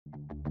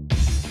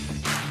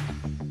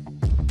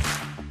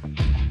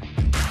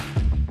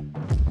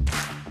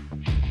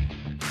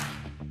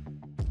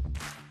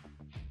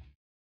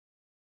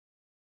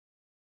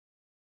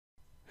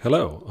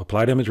Hello,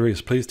 Applied Imagery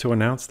is pleased to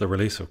announce the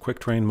release of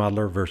QuickTerrain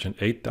Modeler version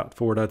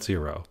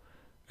 8.4.0.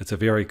 It's a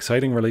very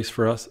exciting release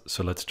for us,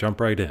 so let's jump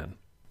right in.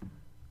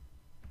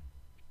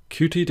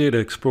 Qt Data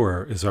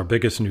Explorer is our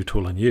biggest new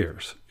tool in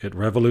years. It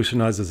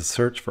revolutionizes the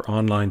search for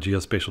online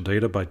geospatial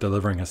data by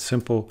delivering a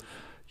simple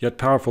yet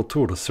powerful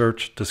tool to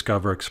search,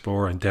 discover,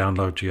 explore, and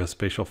download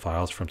geospatial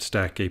files from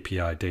Stack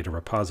API data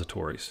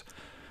repositories.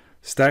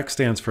 Stack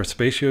stands for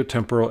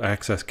Spatio-Temporal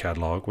Access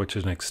Catalog, which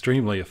is an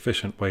extremely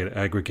efficient way to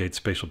aggregate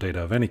spatial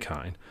data of any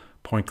kind,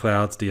 point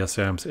clouds,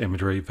 DSMs,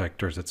 imagery,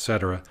 vectors,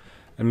 etc.,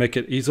 and make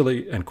it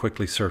easily and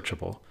quickly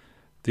searchable.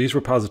 These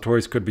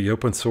repositories could be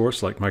open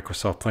source like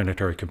Microsoft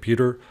Planetary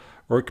Computer,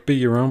 or it could be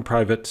your own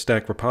private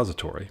Stack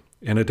repository.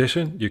 In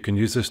addition, you can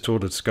use this tool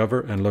to discover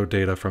and load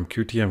data from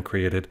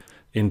QTM-created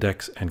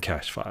index and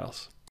cache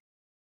files.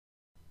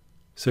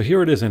 So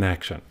here it is in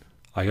action.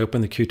 I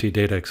open the Qt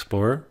Data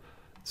Explorer,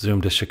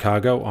 zoom to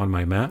Chicago on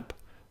my map,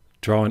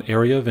 draw an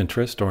area of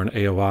interest, or an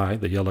AOI,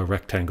 the yellow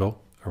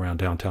rectangle around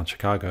downtown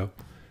Chicago,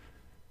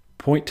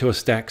 point to a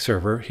Stack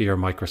server, here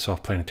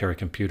Microsoft Planetary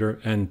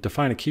Computer, and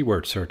define a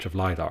keyword search of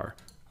LiDAR.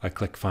 I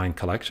click Find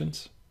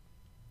Collections.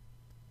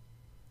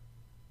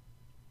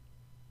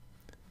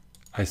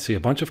 I see a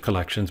bunch of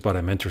collections, but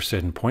I'm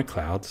interested in point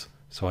clouds,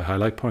 so I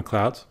highlight point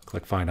clouds,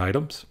 click Find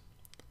Items,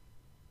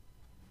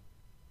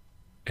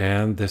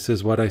 and this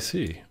is what I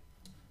see.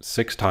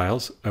 6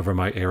 tiles over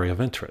my area of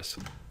interest.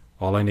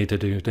 All I need to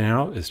do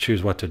now is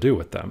choose what to do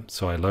with them,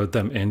 so I load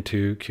them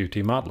into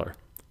Qt Modeler.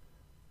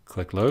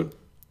 Click Load,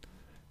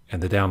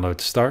 and the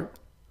downloads start.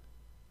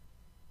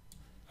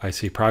 I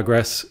see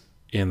progress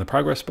in the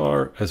progress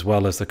bar, as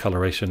well as the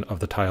coloration of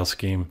the tile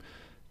scheme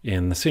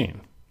in the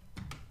scene.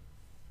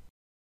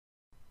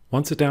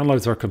 Once the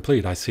downloads are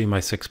complete, I see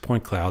my 6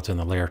 point clouds in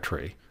the layer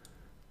tree.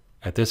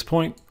 At this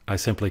point, I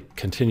simply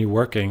continue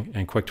working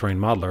in QuickTerrain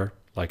Modeler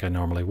like I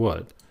normally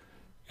would.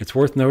 It's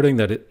worth noting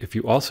that if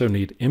you also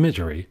need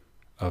imagery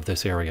of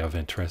this area of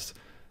interest,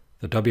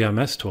 the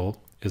WMS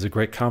tool is a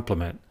great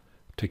complement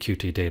to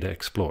Qt Data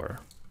Explorer.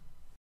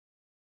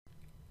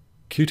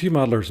 Qt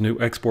Modeler's new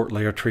Export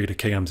Layer Tree to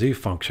KMZ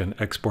function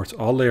exports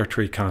all layer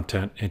tree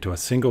content into a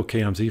single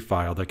KMZ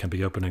file that can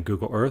be opened in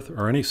Google Earth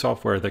or any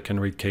software that can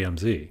read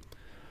KMZ.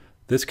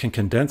 This can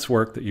condense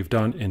work that you've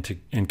done in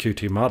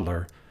Qt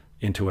Modeler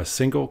into a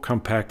single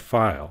compact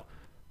file.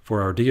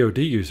 For our DoD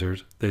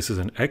users, this is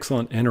an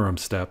excellent interim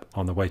step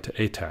on the way to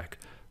ATAC,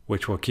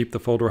 which will keep the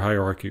folder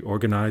hierarchy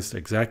organized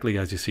exactly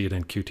as you see it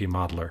in Qt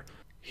Modeler.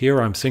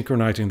 Here I'm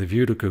synchronizing the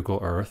view to Google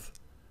Earth,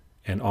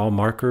 and all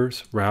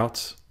markers,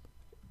 routes,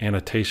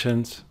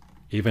 annotations,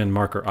 even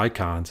marker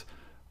icons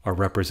are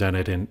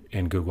represented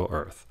in Google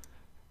Earth.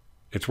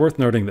 It's worth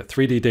noting that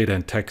 3D data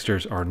and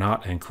textures are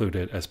not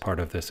included as part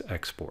of this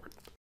export.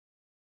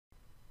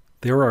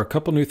 There are a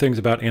couple new things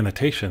about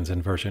annotations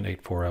in version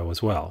 8.4.0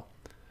 as well.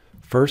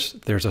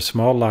 First, there's a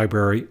small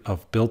library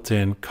of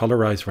built-in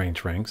colorized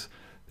range rings.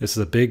 This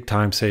is a big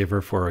time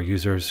saver for our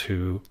users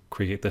who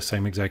create the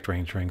same exact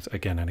range rings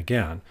again and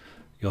again.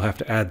 You'll have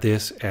to add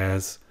this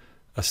as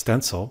a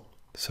stencil.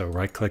 So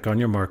right-click on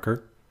your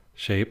marker,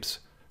 Shapes,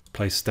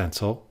 Place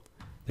Stencil.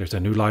 There's a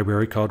new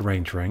library called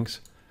range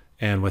rings,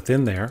 and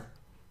within there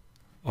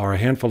are a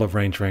handful of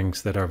range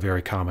rings that are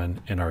very common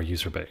in our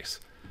user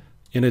base.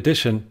 In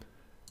addition,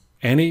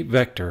 any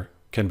vector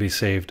can be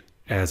saved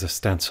as a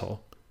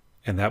stencil,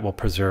 and that will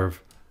preserve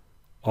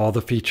all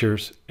the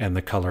features and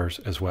the colors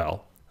as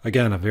well.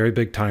 Again, a very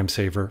big time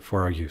saver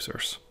for our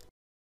users.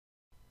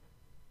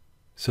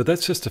 So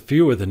that's just a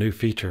few of the new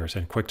features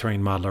in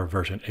QuickTerrain Modeler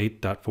version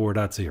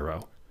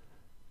 8.4.0.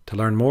 To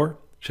learn more,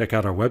 check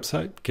out our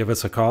website, give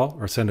us a call,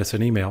 or send us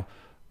an email.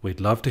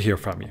 We'd love to hear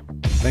from you.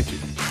 Thank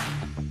you.